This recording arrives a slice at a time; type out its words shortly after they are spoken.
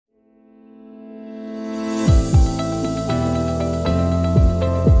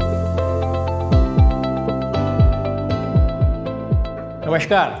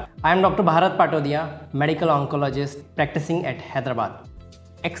Namaskar, I am Dr. Bharath Patodiya, medical oncologist practicing at Hyderabad.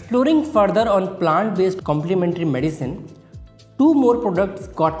 Exploring further on plant-based complementary medicine, two more products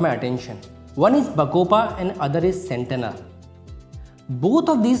got my attention. One is bacopa and other is Sentinel. Both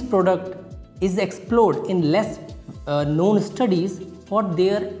of these products is explored in less known studies for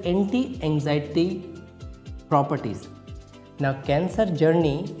their anti-anxiety properties. Now, cancer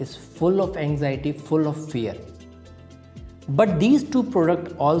journey is full of anxiety, full of fear. But these two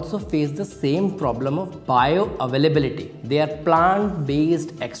products also face the same problem of bioavailability. They are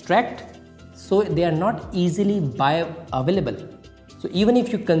plant-based extract, so they are not easily bioavailable. So even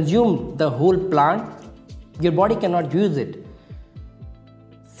if you consume the whole plant, your body cannot use it.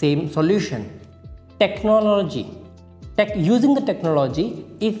 Same solution. Technology. Using the technology,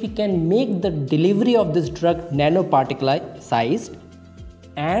 if we can make the delivery of this drug nanoparticle sized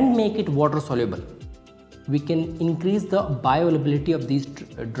and make it water soluble, we can increase the bioavailability of this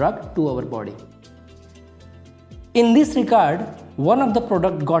drug to our body. In this regard, one of the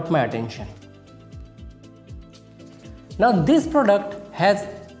product got my attention. Now this product has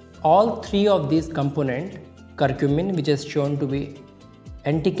all three of these components: curcumin, which is shown to be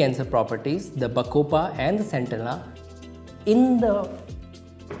anti-cancer properties, the bacopa and the Sentinel, in the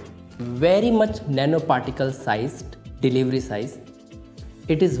very much nanoparticle sized delivery size.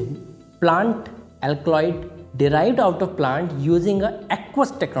 It is plant alkaloid derived out of plant using a aqueous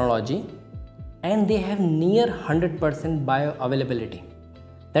technology, and they have near 100% bioavailability.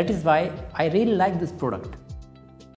 That is why I really like this product.